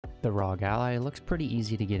The ROG Ally looks pretty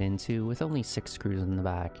easy to get into with only 6 screws in the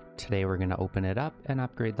back. Today we're going to open it up and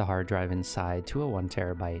upgrade the hard drive inside to a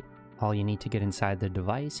 1TB. All you need to get inside the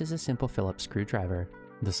device is a simple Phillips screwdriver.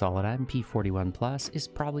 The Solidigm P41 Plus is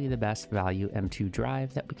probably the best value M2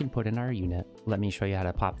 drive that we can put in our unit. Let me show you how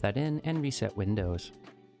to pop that in and reset Windows.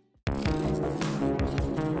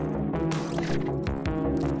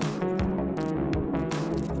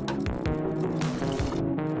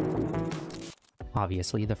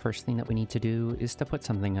 Obviously, the first thing that we need to do is to put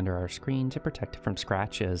something under our screen to protect it from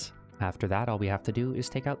scratches. After that, all we have to do is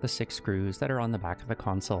take out the 6 screws that are on the back of the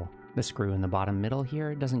console. The screw in the bottom middle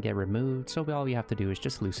here doesn't get removed, so all we have to do is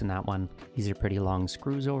just loosen that one. These are pretty long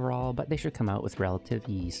screws overall, but they should come out with relative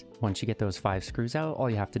ease. Once you get those 5 screws out, all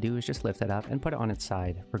you have to do is just lift it up and put it on its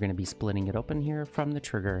side. We're going to be splitting it open here from the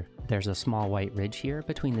trigger. There's a small white ridge here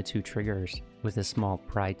between the 2 triggers. With a small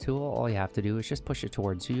pry tool, all you have to do is just push it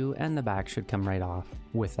towards you and the back should come right off.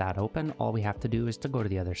 With that open, all we have to do is to go to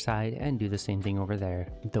the other side and do the same thing over there.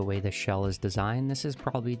 The way the shell is designed, this is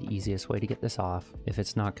probably the easiest way to get this off. If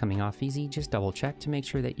it's not coming off easy, just double check to make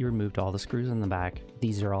sure that you removed all the screws in the back.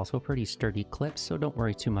 These are also pretty sturdy clips, so don't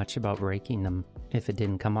worry too much about breaking them. If it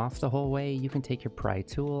didn't come off the whole way, you can take your pry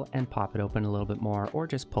tool and pop it open a little bit more, or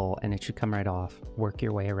just pull and it should come right off. Work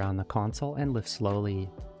your way around the console and lift slowly.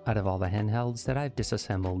 Out of all the handhelds that I've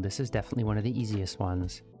disassembled, this is definitely one of the easiest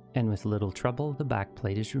ones. And with little trouble, the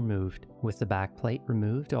backplate is removed. With the backplate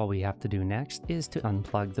removed, all we have to do next is to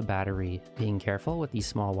unplug the battery. Being careful with these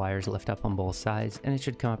small wires lift up on both sides and it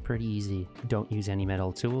should come up pretty easy. Don't use any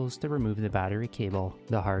metal tools to remove the battery cable.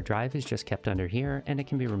 The hard drive is just kept under here and it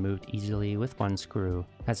can be removed easily with 1 screw.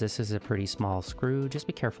 As this is a pretty small screw, just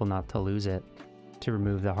be careful not to lose it. To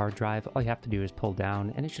remove the hard drive, all you have to do is pull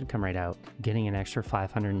down and it should come right out. Getting an extra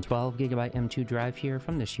 512GB M2 drive here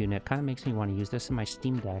from this unit kind of makes me want to use this in my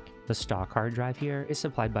Steam Deck. The stock hard drive here is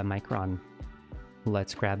supplied by Micron.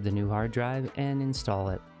 Let's grab the new hard drive and install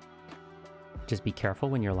it. Just be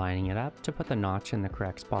careful when you're lining it up to put the notch in the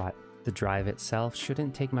correct spot. The drive itself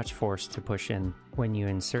shouldn't take much force to push in. When you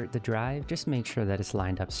insert the drive, just make sure that it's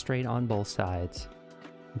lined up straight on both sides.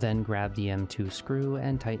 Then grab the M2 screw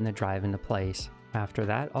and tighten the drive into place. After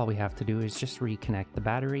that, all we have to do is just reconnect the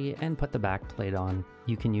battery and put the back plate on.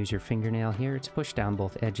 You can use your fingernail here to push down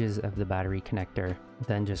both edges of the battery connector.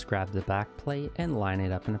 Then just grab the back plate and line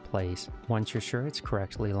it up into place. Once you're sure it's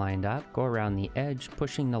correctly lined up, go around the edge,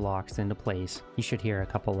 pushing the locks into place. You should hear a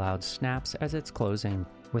couple loud snaps as it's closing.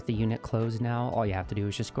 With the unit closed now, all you have to do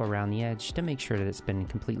is just go around the edge to make sure that it's been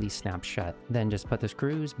completely snapped shut. Then just put the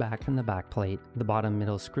screws back in the back plate. The bottom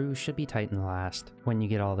middle screw should be tightened last. When you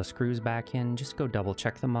get all the screws back in, just go double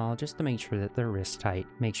check them all just to make sure that they're wrist tight.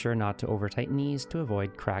 Make sure not to over tighten these to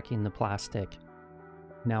avoid cracking the plastic.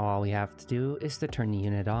 Now all we have to do is to turn the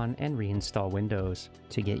unit on and reinstall Windows.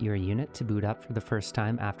 To get your unit to boot up for the first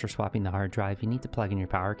time after swapping the hard drive, you need to plug in your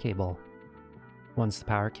power cable. Once the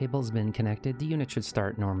power cable has been connected, the unit should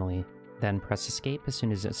start normally. Then press escape as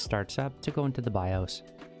soon as it starts up to go into the BIOS.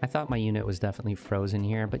 I thought my unit was definitely frozen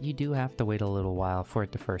here, but you do have to wait a little while for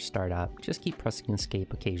it to first start up. Just keep pressing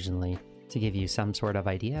escape occasionally. To give you some sort of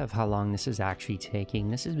idea of how long this is actually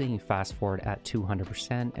taking, this is being fast forward at 200%,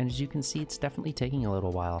 and as you can see, it's definitely taking a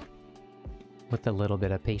little while. With a little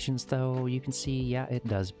bit of patience though, you can see, yeah, it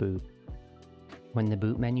does boot. When the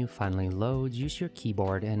boot menu finally loads, use your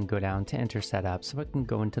keyboard and go down to enter setup so it can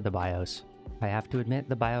go into the BIOS. I have to admit,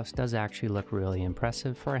 the BIOS does actually look really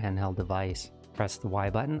impressive for a handheld device. Press the Y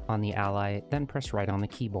button on the Ally, then press right on the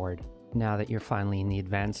keyboard. Now that you're finally in the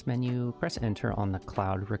advanced menu, press enter on the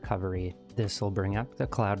cloud recovery. This will bring up the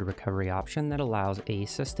cloud recovery option that allows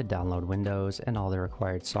Asus to download Windows and all the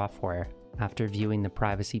required software. After viewing the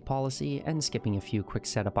privacy policy and skipping a few quick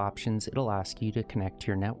setup options, it'll ask you to connect to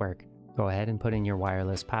your network. Go ahead and put in your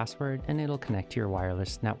wireless password and it'll connect to your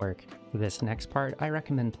wireless network. For this next part, I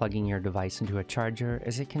recommend plugging your device into a charger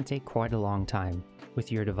as it can take quite a long time.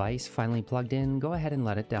 With your device finally plugged in, go ahead and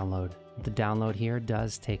let it download. The download here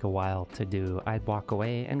does take a while to do. I'd walk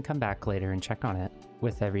away and come back later and check on it.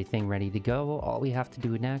 With everything ready to go, all we have to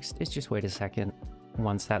do next is just wait a second.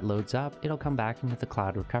 Once that loads up, it'll come back into the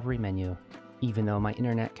cloud recovery menu. Even though my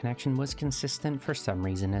internet connection was consistent, for some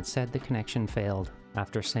reason it said the connection failed.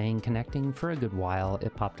 After saying connecting for a good while,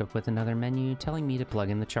 it popped up with another menu telling me to plug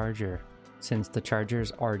in the charger. Since the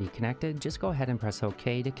charger's already connected, just go ahead and press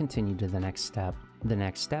OK to continue to the next step. The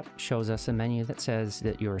next step shows us a menu that says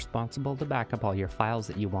that you're responsible to back up all your files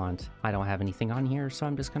that you want. I don't have anything on here, so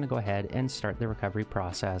I'm just going to go ahead and start the recovery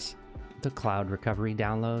process. The cloud recovery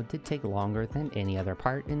download did take longer than any other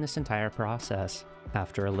part in this entire process.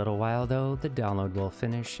 After a little while though, the download will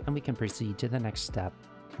finish and we can proceed to the next step.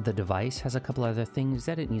 The device has a couple other things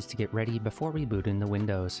that it needs to get ready before we boot into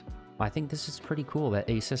Windows. I think this is pretty cool that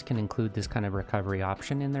Asus can include this kind of recovery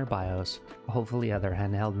option in their BIOS. Hopefully other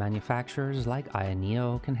handheld manufacturers like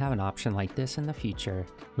Neo can have an option like this in the future.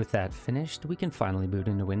 With that finished, we can finally boot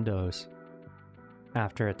into Windows.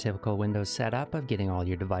 After a typical Windows setup of getting all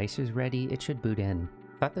your devices ready, it should boot in.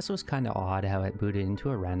 Thought this was kinda odd how it booted into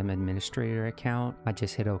a random administrator account. I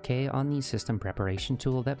just hit OK on the system preparation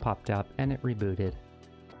tool that popped up and it rebooted.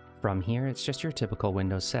 From here, it's just your typical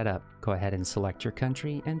Windows setup. Go ahead and select your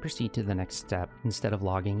country and proceed to the next step. Instead of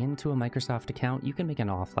logging into a Microsoft account, you can make an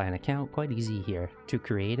offline account quite easy here. To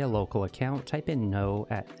create a local account, type in no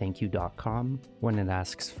at thankyou.com. When it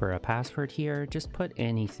asks for a password here, just put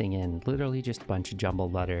anything in, literally just a bunch of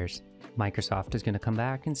jumbled letters. Microsoft is going to come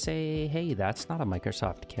back and say, hey, that's not a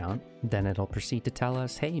Microsoft account. Then it'll proceed to tell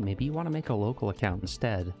us, hey, maybe you want to make a local account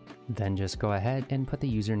instead. Then just go ahead and put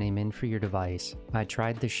the username in for your device. I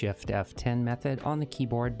tried the Shift F10 method on the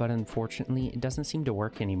keyboard, but unfortunately it doesn't seem to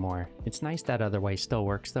work anymore. It's nice that other way still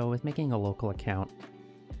works though with making a local account.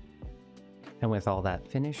 And with all that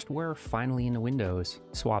finished, we're finally into Windows.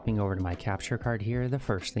 Swapping over to my capture card here, the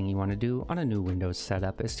first thing you want to do on a new Windows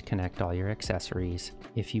setup is to connect all your accessories.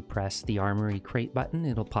 If you press the Armory Crate button,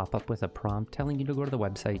 it'll pop up with a prompt telling you to go to the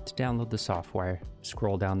website to download the software.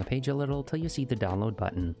 Scroll down the page a little till you see the download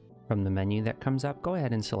button. From the menu that comes up, go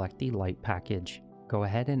ahead and select the Light package. Go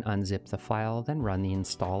ahead and unzip the file, then run the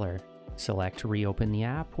installer. Select reopen the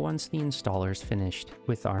app once the installer is finished.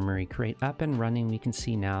 With Armory Crate up and running, we can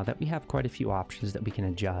see now that we have quite a few options that we can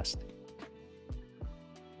adjust.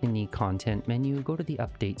 In the content menu, go to the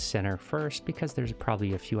update center first because there's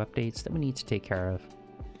probably a few updates that we need to take care of.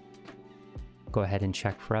 Go ahead and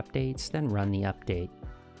check for updates, then run the update.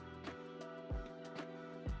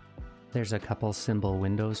 There's a couple symbol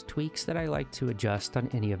Windows tweaks that I like to adjust on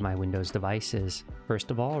any of my Windows devices.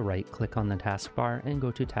 First of all, right-click on the taskbar and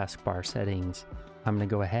go to Taskbar Settings. I'm going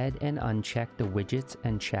to go ahead and uncheck the Widgets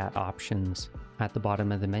and Chat options. At the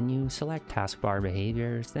bottom of the menu, select Taskbar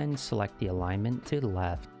Behaviors, then select the alignment to the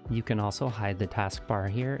left. You can also hide the taskbar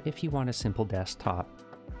here if you want a simple desktop.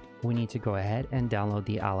 We need to go ahead and download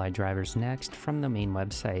the Ally drivers next from the main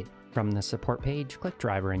website. From the support page, click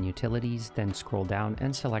Driver and Utilities, then scroll down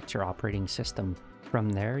and select your operating system. From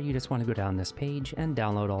there, you just want to go down this page and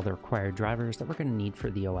download all the required drivers that we're going to need for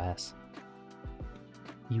the OS.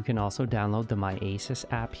 You can also download the My Asus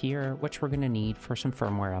app here, which we're going to need for some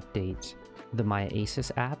firmware updates. The My Asus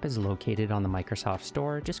app is located on the Microsoft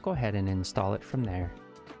Store, just go ahead and install it from there.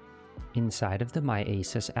 Inside of the My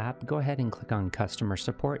Asus app, go ahead and click on Customer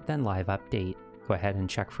Support, then Live Update. Go ahead and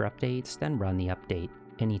check for updates, then run the update.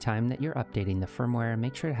 Anytime that you're updating the firmware,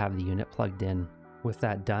 make sure to have the unit plugged in. With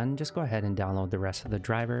that done, just go ahead and download the rest of the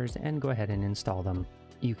drivers and go ahead and install them.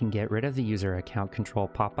 You can get rid of the user account control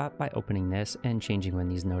pop-up by opening this and changing when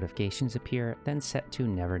these notifications appear, then set to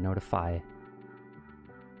Never Notify.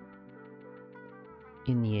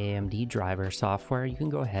 In the AMD driver software, you can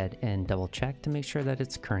go ahead and double check to make sure that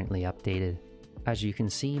it's currently updated. As you can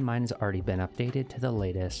see, mine's already been updated to the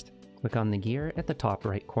latest. Click on the gear at the top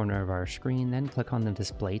right corner of our screen, then click on the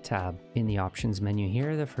Display tab. In the Options menu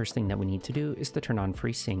here, the first thing that we need to do is to turn on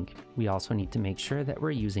FreeSync. We also need to make sure that we're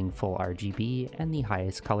using full RGB and the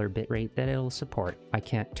highest color bitrate that it'll support. I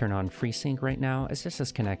can't turn on FreeSync right now as this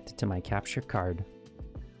is connected to my capture card.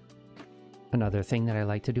 Another thing that I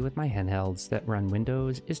like to do with my handhelds that run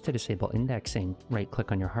Windows is to disable indexing.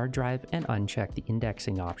 Right-click on your hard drive and uncheck the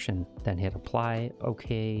indexing option. Then hit Apply,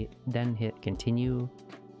 OK, then hit Continue,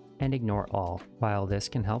 and ignore all. While this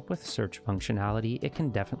can help with search functionality, it can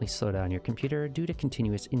definitely slow down your computer due to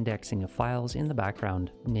continuous indexing of files in the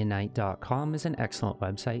background. Ninite.com is an excellent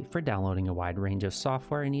website for downloading a wide range of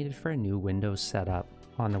software needed for a new Windows setup.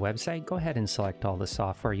 On the website, go ahead and select all the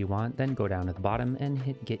software you want, then go down to the bottom and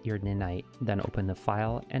hit Get Your Ninite. Then open the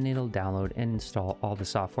file and it'll download and install all the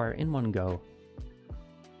software in one go.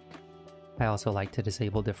 I also like to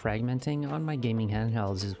disable defragmenting on my gaming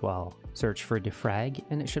handhelds as well. Search for defrag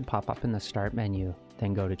and it should pop up in the start menu.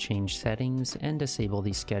 Then go to change settings and disable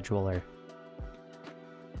the scheduler.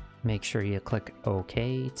 Make sure you click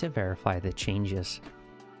OK to verify the changes.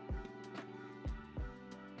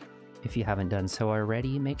 If you haven't done so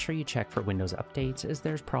already, make sure you check for Windows updates as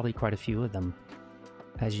there's probably quite a few of them.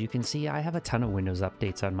 As you can see, I have a ton of Windows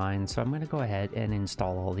updates on mine, so I'm going to go ahead and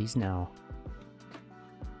install all these now.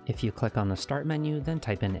 If you click on the Start menu, then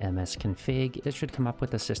type in msconfig, it should come up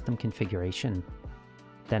with a system configuration.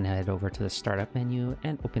 Then head over to the Startup menu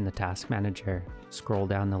and open the Task Manager. Scroll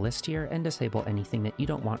down the list here and disable anything that you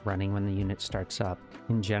don't want running when the unit starts up.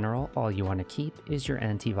 In general, all you want to keep is your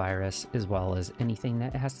antivirus as well as anything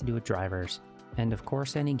that has to do with drivers. and of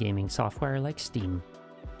course any gaming software like Steam.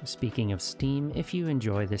 Speaking of Steam, if you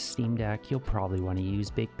enjoy this Steam Deck, you'll probably want to use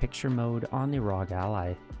Big Picture mode on the ROG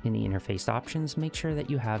Ally. In the interface options, make sure that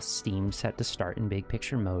you have Steam set to start in Big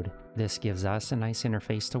Picture mode. This gives us a nice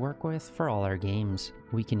interface to work with for all our games.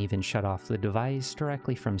 We can even shut off the device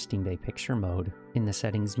directly from Steam Big Picture mode. In the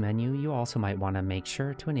settings menu, you also might want to make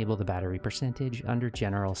sure to enable the battery percentage under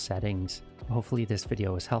general settings. Hopefully this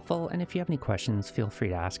video was helpful, and if you have any questions, feel free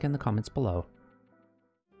to ask in the comments below.